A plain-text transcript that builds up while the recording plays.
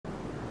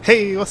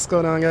Hey, what's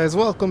going on, guys?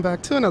 Welcome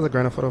back to another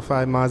Grand Theft Auto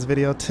 5 mods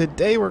video.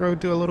 Today we're going to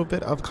do a little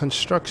bit of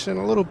construction,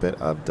 a little bit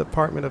of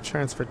Department of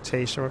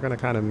Transportation. We're going to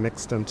kind of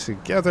mix them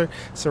together.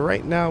 So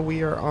right now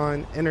we are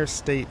on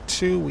Interstate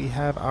 2. We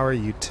have our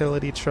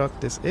utility truck.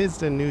 This is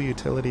the new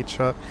utility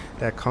truck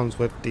that comes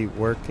with the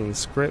working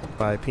script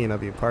by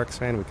PNW Parks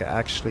fan. We can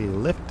actually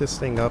lift this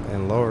thing up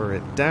and lower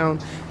it down.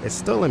 It's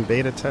still in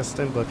beta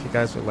testing, but if you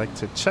guys would like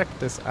to check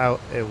this out,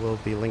 it will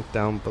be linked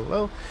down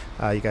below.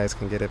 You guys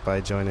can get it by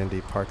joining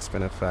the Parks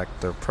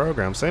Benefactor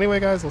program. So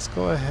anyway, guys, let's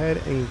go ahead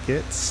and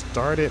get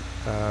started.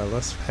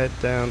 Let's head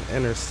down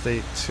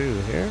Interstate 2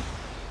 here.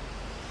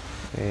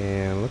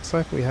 And looks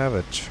like we have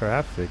a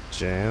traffic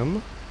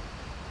jam.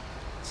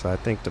 So I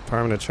think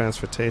Department of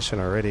Transportation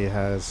already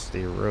has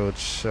the road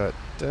shut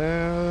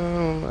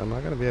down. Am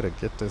I going to be able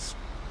to get this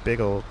big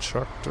old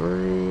truck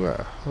through?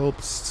 I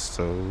hope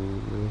so.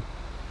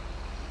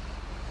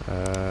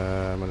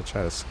 I'm going to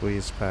try to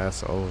squeeze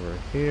past over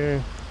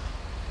here.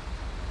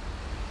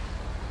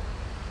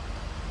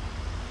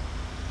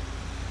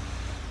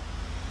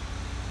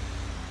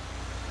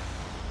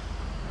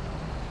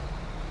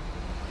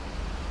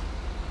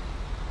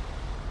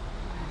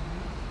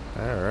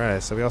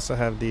 Alright, so we also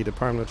have the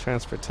Department of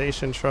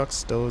Transportation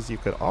trucks. Those you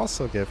could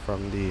also get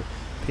from the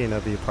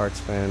PNW Parks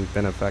Fan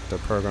Benefactor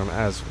program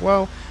as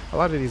well. A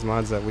lot of these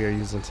mods that we are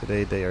using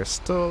today, they are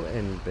still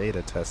in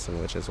beta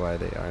testing, which is why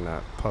they are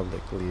not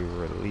publicly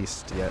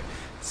released yet.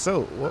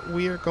 So what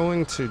we are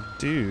going to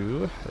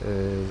do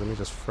is, let me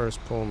just first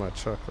pull my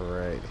truck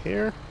right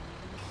here.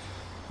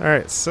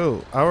 Alright,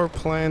 so our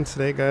plan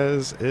today,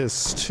 guys,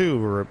 is to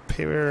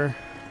repair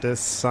this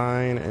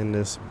sign and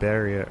this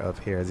barrier up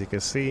here. As you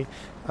can see,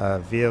 a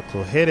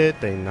vehicle hit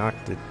it, they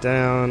knocked it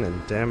down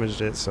and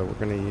damaged it, so we're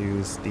going to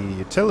use the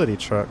utility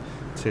truck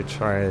to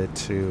try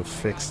to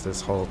fix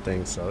this whole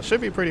thing. So it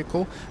should be pretty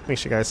cool. Make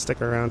sure you guys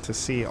stick around to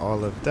see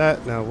all of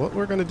that. Now what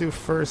we're going to do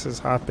first is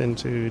hop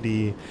into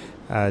the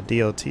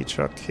DOT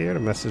truck here, the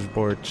message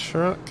board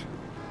truck,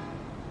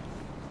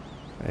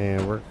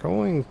 and we're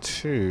going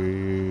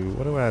to,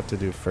 what do I have to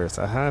do first?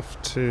 I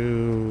have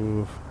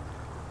to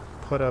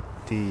put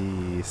up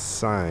the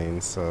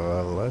sign,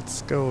 so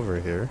let's go over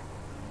here.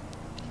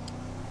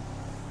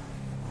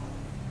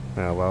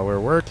 Now while we're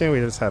working,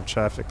 we just have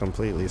traffic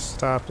completely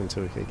stopped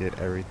until we can get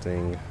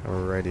everything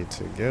ready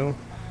to go.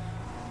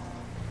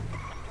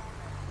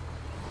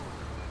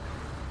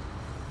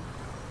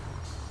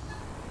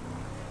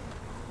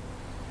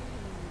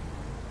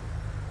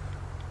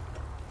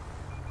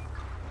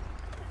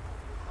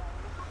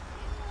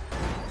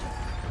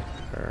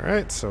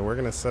 Alright, so we're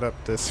going to set up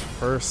this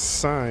first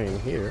sign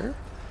here,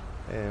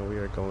 and we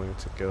are going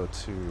to go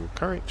to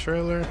current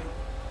trailer,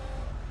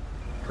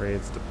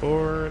 raise the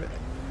board.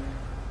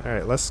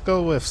 Alright, let's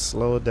go with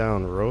slow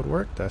down road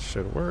work. That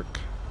should work.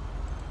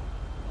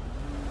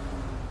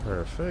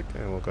 Perfect,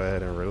 and we'll go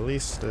ahead and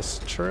release this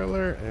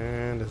trailer,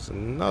 and there's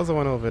another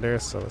one over there,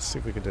 so let's see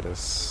if we can do the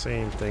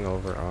same thing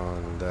over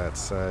on that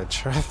side.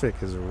 Traffic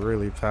is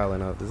really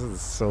piling up. This is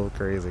so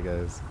crazy,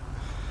 guys.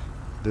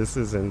 This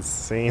is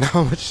insane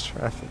how much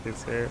traffic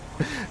is here.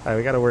 Alright,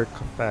 we gotta work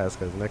fast,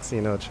 because next thing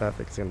you know,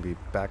 traffic is gonna be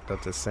backed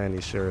up to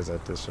Sandy Shores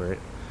at this rate.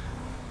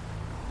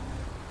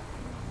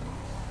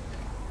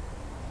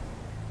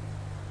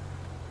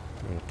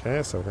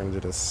 Okay, so we're gonna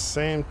do the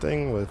same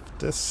thing with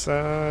this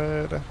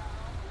side.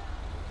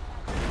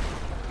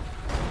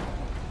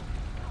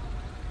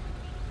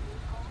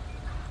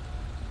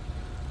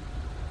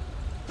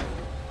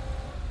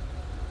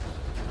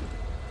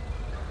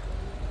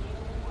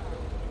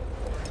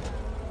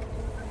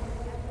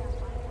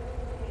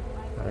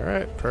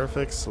 Alright,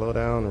 perfect. Slow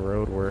down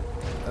road work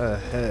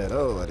ahead.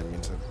 Oh, I didn't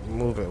mean to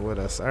move it with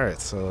us. Alright,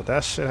 so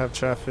that should have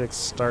traffic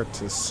start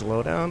to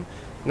slow down.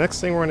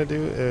 Next thing we're going to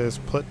do is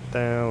put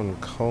down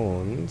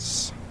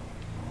cones.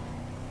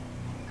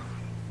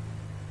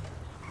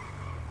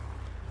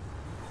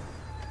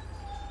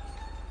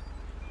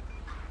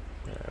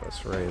 Alright,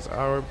 let's raise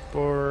our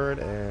board,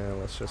 and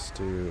let's just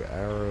do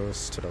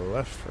arrows to the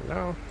left for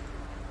now.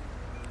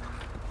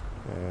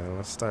 And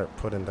let's start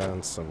putting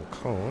down some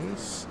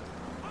cones.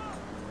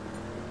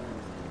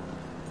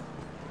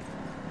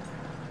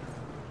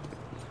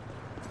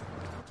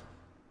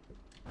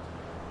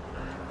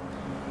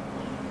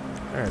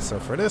 Alright, so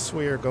for this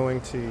we are going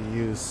to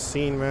use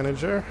Scene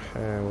Manager,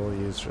 and we'll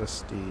use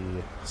just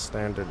the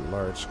standard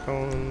large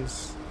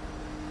cones.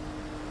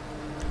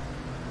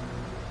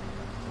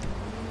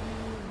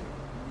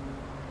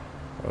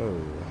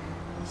 Oh,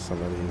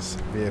 some of these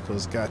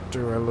vehicles got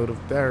through our little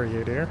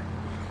barrier there.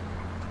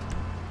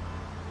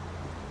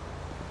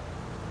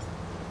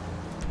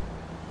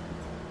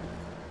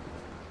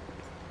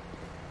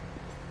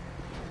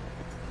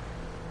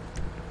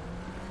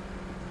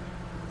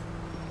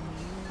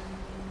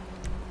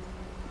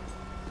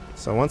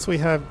 So once we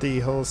have the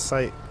whole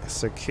site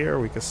secure,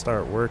 we can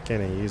start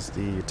working and use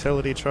the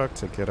utility truck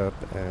to get up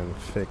and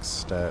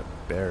fix that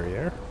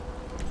barrier.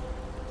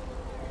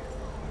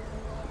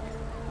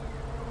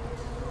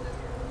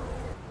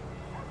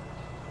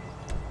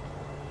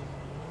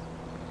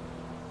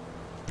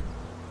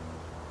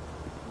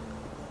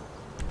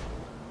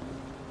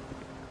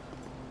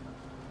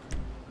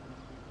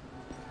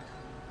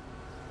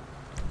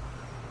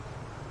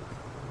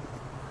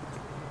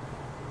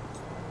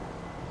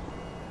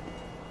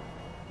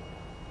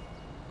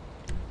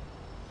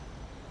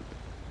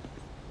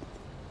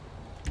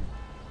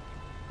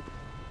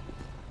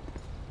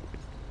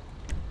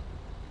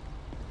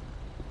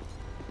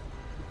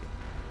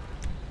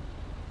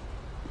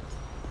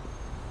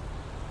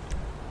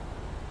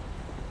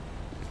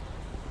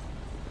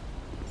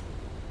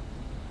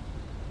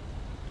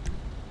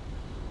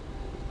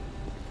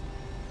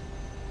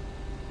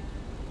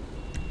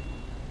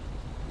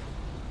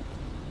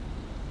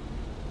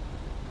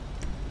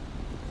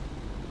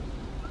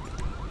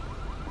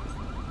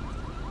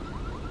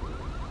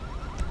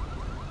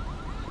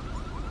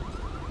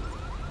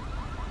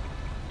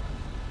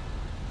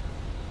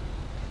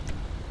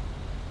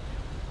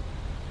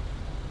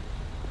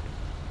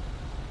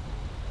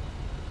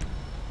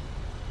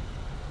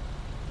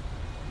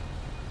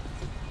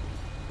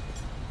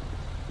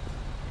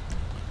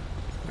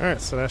 Alright,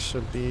 so that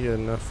should be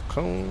enough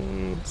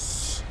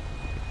cones.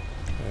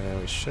 And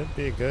we should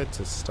be good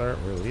to start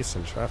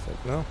releasing traffic,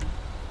 no?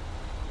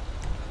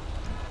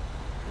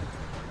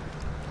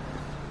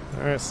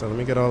 Alright, so let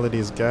me get all of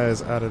these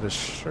guys out of the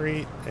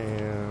street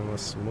and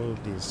let's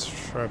move these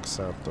trucks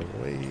out the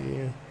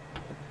way.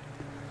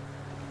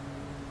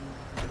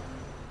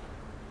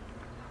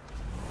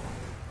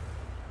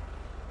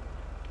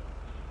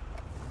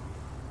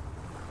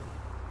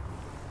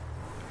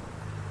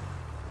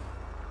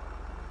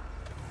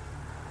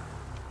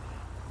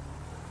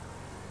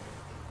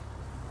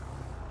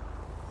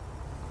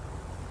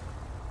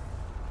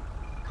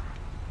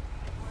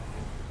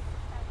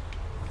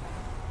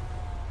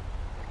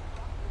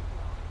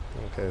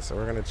 Okay, so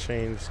we're gonna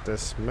change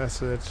this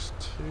message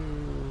to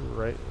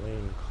right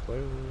lane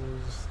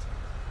closed.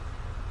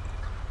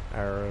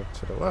 Arrow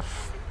to the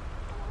left.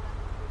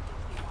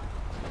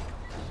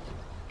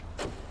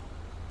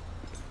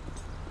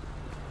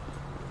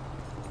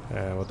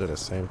 And we'll do the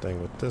same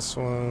thing with this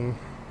one.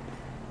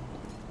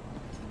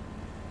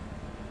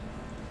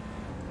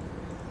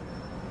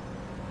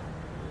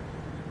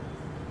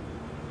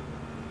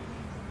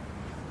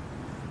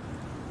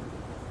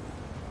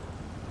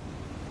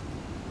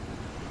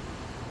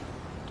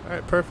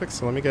 Alright, perfect.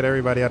 So let me get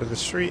everybody out of the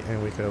street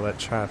and we can let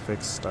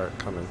traffic start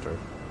coming through.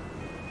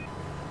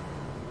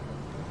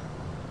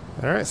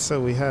 Alright,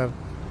 so we have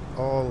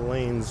all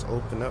lanes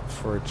open up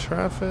for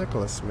traffic.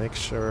 Let's make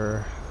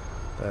sure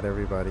that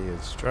everybody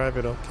is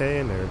driving okay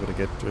and they're able to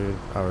get through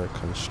our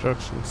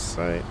construction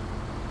site.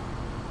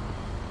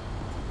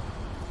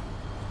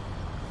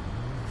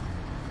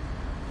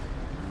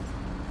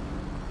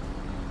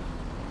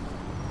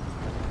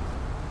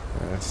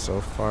 So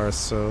far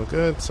so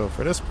good. So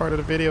for this part of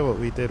the video, what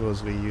we did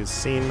was we used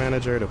Scene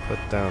Manager to put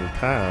down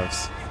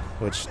paths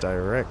which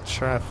direct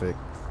traffic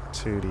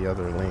to the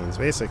other lanes.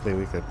 Basically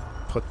we could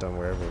put them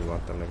wherever we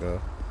want them to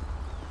go.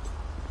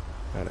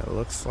 And it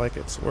looks like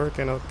it's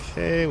working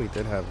okay. We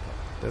did have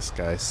this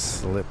guy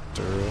slip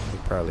through. He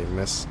probably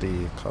missed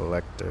the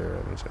collector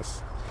and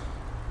just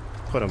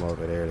put him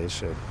over there. They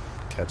should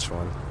catch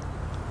one.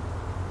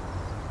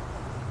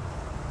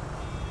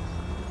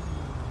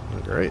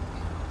 Great.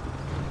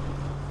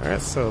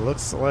 Alright, so it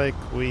looks like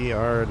we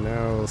are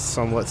now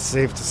somewhat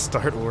safe to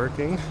start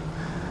working.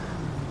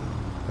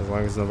 As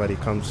long as nobody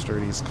comes through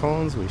these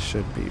cones, we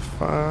should be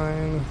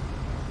fine.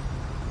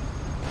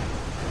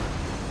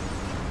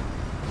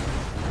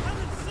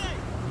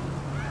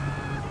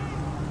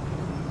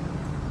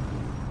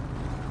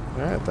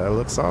 Alright, that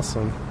looks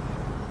awesome.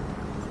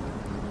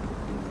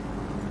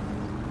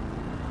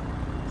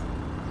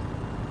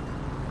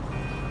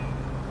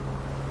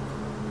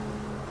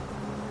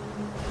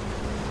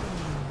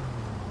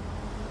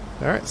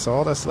 Alright, so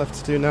all that's left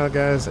to do now,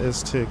 guys,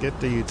 is to get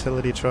the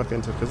utility truck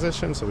into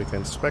position so we can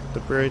inspect the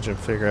bridge and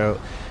figure out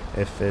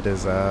if it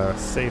is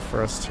safe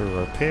for us to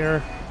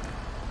repair.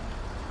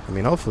 I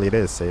mean, hopefully it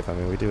is safe. I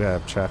mean, we do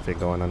have traffic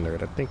going under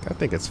it. I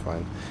think it's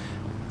fine.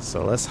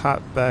 So let's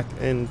hop back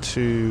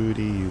into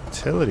the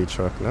utility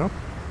truck now.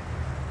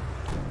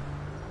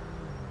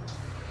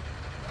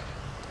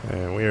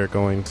 And we are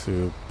going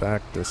to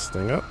back this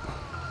thing up.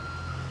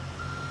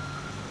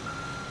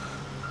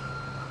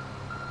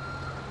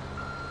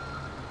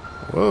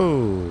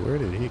 Whoa, where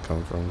did he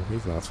come from?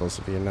 He's not supposed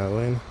to be in that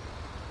lane.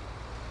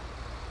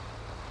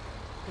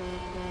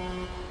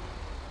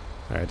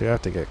 Alright, I do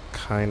have to get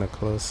kind of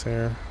close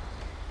here.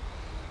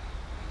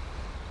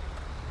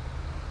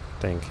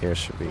 I think here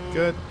should be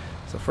good.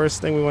 So first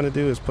thing we want to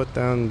do is put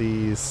down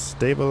these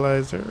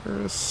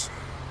stabilizers.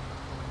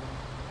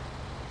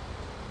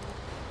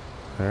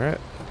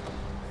 Alright,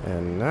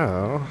 and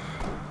now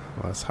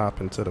let's hop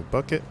into the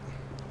bucket.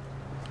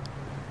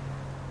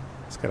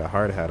 Let's get a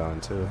hard hat on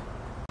too.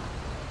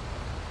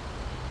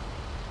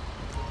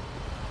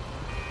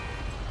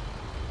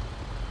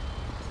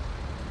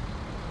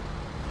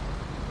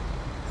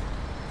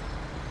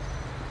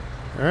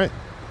 Alright,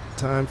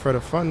 time for the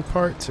fun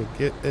part, to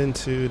get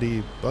into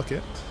the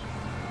bucket.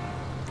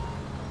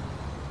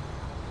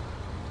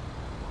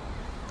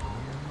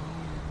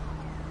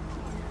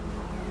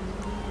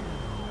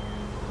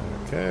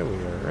 Okay, we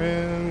are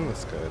in.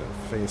 Let's go ahead and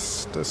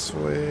face this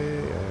way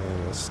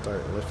and let's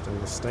start lifting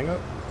this thing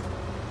up.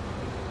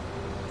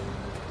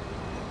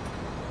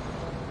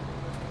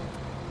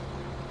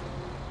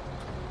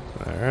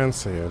 Alright,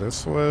 so yeah,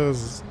 this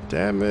was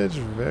damaged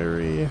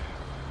very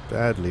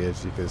badly,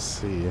 as you can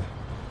see.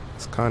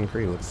 This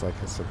concrete looks like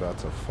it's about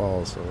to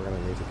fall, so we're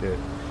gonna need to get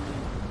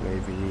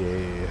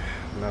maybe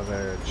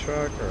another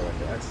truck or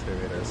like an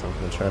excavator or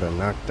something to try to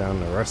knock down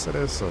the rest of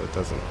this so it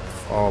doesn't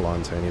fall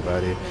onto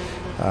anybody.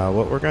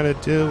 What we're gonna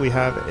do, we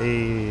have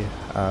a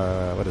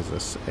what is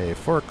this? A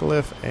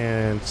forklift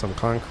and some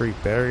concrete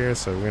barriers,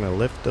 so we're gonna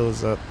lift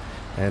those up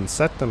and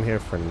set them here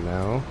for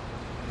now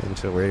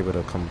until we're able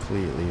to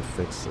completely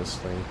fix this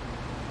thing.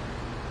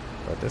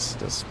 But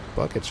this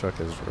bucket truck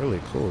is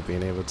really cool,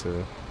 being able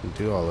to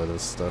do all of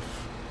this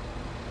stuff.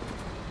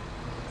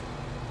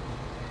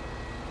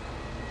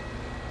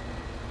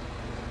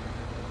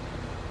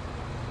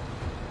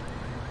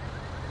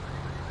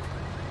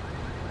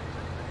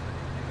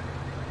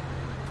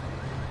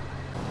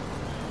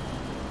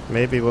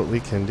 maybe what we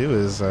can do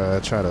is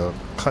try to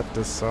cut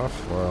this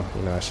off. Well,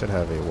 you know, I should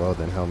have a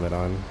welding helmet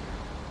on,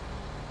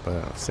 but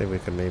let's see if we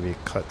can maybe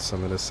cut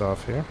some of this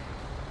off here.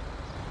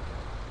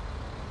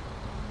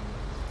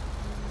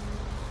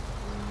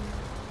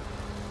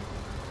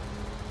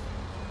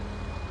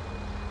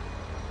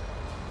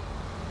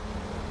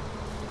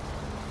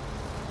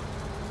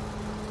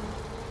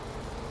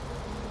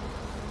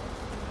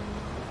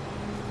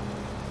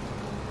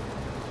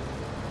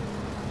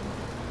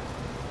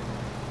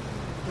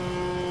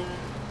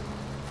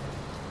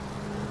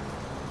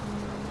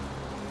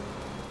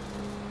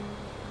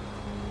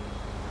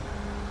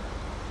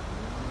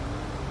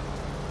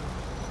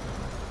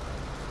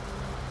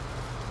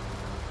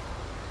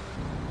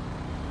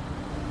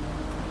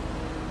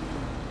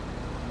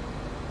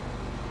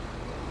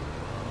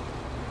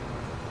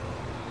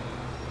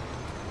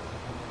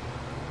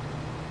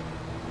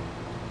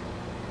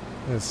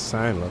 This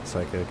sign looks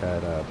like it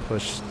got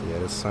pushed. Yeah,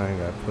 this sign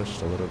got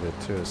pushed a little bit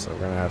too, so we're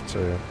gonna have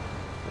to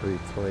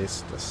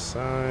replace the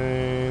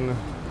sign.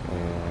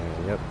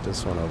 And yep,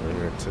 this one over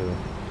here too.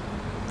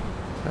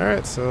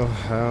 Alright, so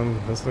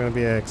this is gonna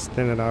be an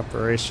extended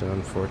operation.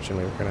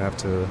 Unfortunately, we're gonna have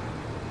to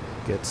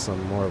get some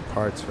more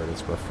parts for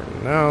this, but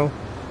for now,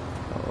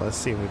 let's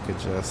see if we could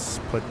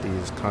just put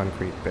these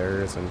concrete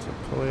barriers into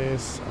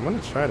place. I'm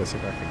gonna try to see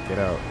if I can get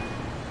out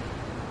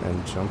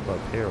and jump up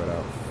here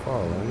without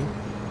falling.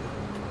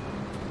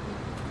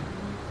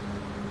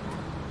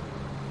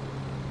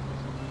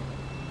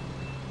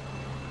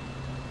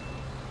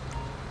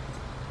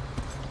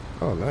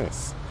 Oh,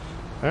 nice.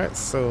 Alright,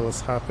 so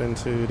let's hop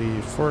into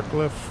the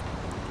forklift.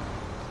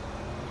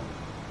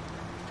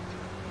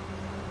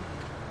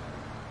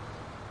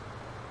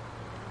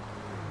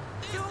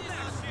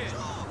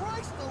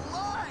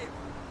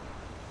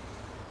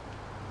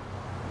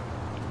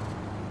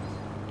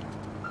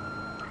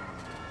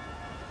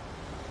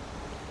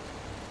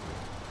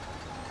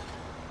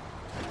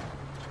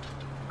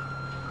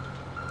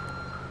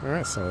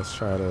 Alright, so let's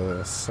try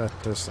to set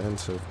this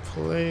into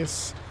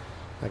place.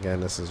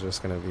 Again, this is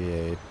just going to be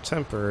a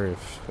temporary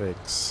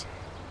fix.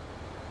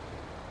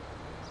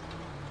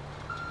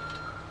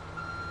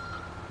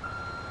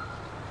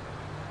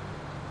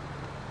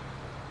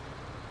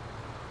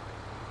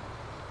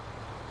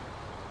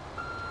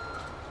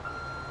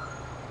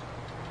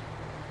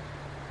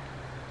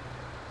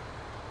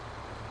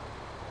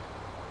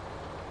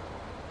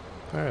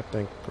 I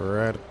think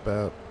right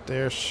about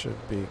there should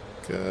be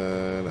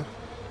good.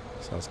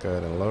 So let's go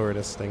ahead and lower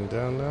this thing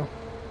down now.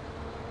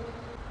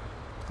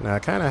 Now I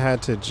kind of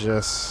had to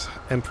just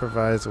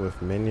improvise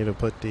with menu to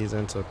put these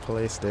into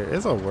place. There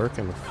is a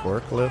working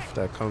forklift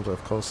that comes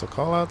with coastal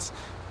callouts,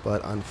 but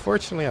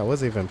unfortunately I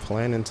wasn't even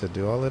planning to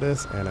do all of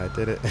this, and I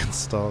didn't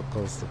install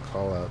coastal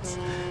callouts.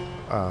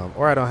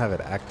 Or I don't have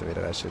it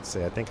activated, I should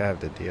say. I think I have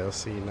the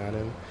DLC not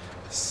in.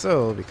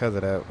 So because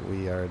of that,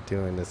 we are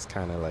doing this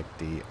kind of like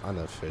the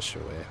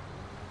unofficial way.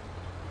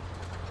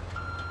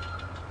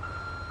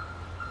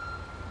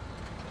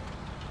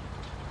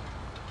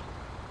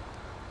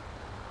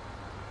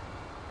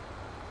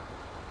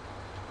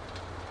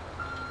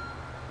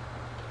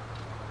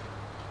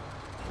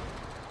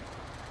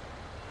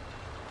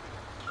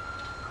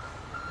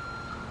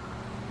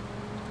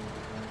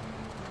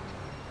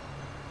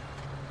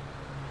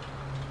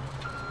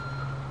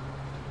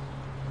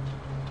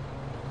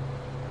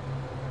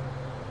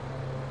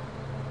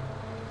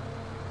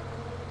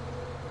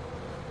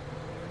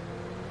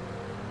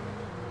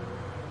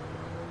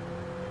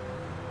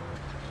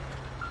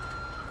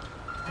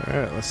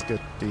 Alright, let's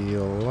get the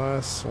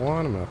last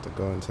one. I'm gonna have to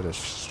go into the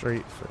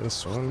straight for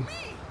this one.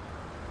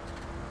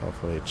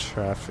 Hopefully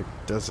traffic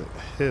doesn't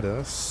hit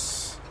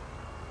us.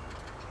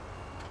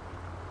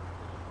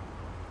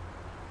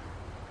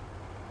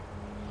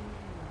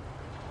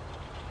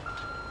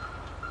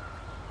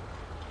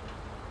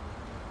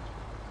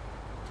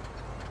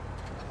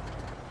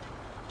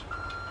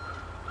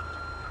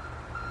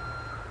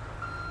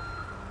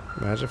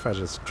 Imagine if I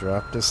just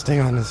dropped this thing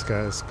on this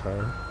guy's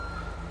car.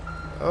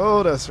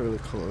 Oh, that's really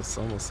close.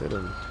 Almost hit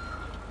him.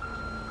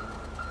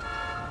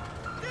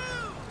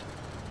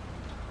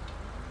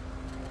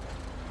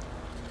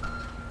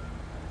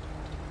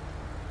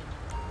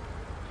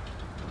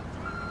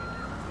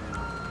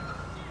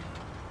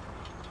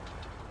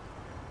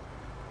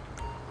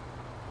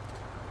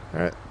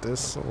 Alright,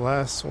 this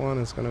last one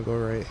is going to go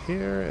right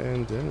here,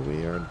 and then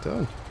we are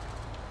done.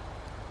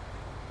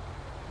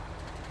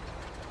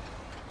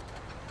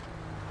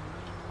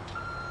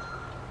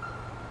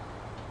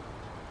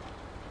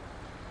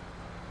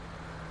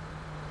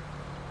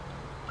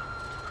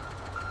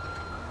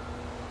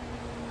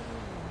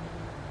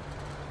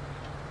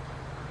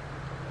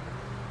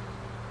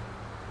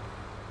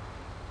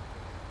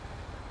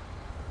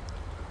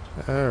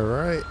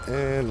 Alright,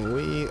 and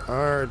we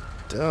are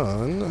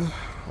done.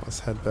 Let's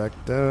head back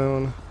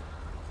down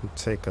and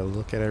take a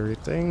look at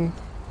everything.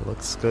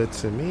 Looks good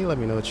to me. Let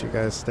me know what you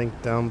guys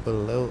think down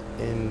below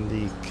in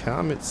the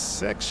comments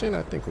section.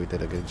 I think we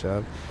did a good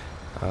job.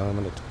 I'm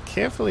going to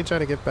carefully try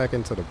to get back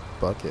into the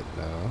bucket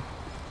now.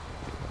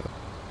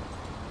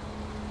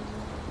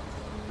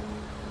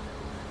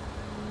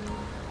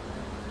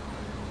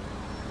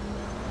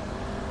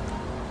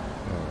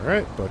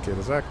 Alright, bucket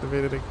is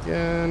activated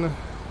again.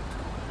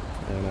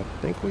 And I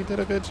think we did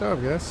a good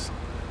job, guys.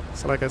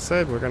 So like I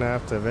said, we're going to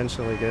have to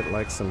eventually get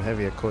like some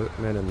heavy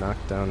equipment and knock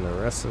down the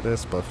rest of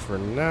this. But for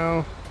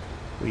now,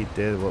 we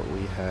did what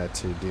we had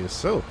to do.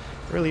 So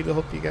really do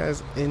hope you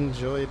guys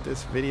enjoyed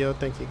this video.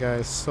 Thank you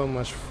guys so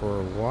much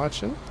for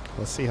watching.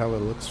 Let's see how it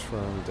looks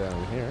from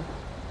down here.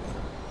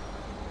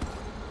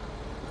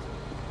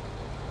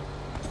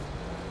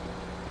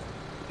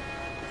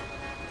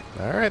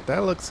 Alright,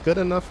 that looks good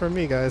enough for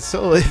me, guys.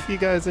 So if you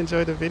guys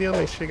enjoyed the video,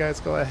 make sure you guys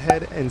go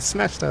ahead and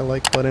smash that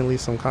like button,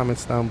 leave some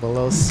comments down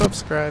below,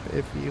 subscribe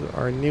if you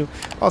are new,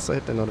 also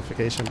hit the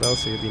notification bell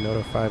so you'll be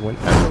notified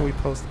whenever we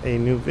post a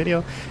new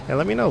video. And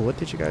let me know, what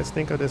did you guys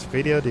think of this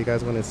video? Do you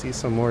guys want to see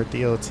some more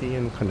DOT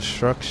and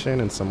construction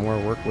and some more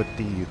work with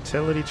the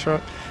utility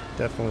truck?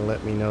 Definitely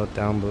let me know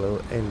down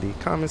below in the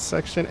comments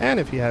section. And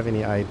if you have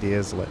any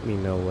ideas, let me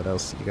know what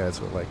else you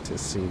guys would like to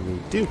see me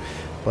do.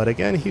 But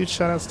again, huge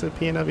shout outs to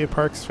PNW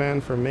Parks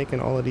fan for making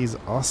all of these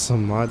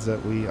awesome mods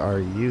that we are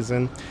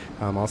using.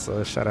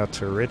 Also a shout out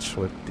to Rich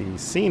with the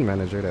scene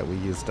manager that we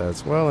used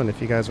as well. And if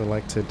you guys would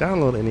like to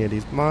download any of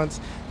these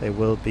mods, they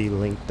will be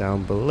linked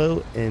down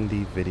below in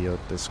the video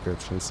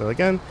description. So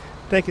again,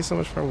 thank you so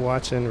much for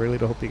watching. Really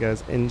do hope you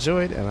guys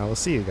enjoyed, and I will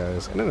see you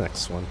guys in the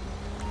next one.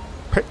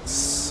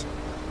 Peace.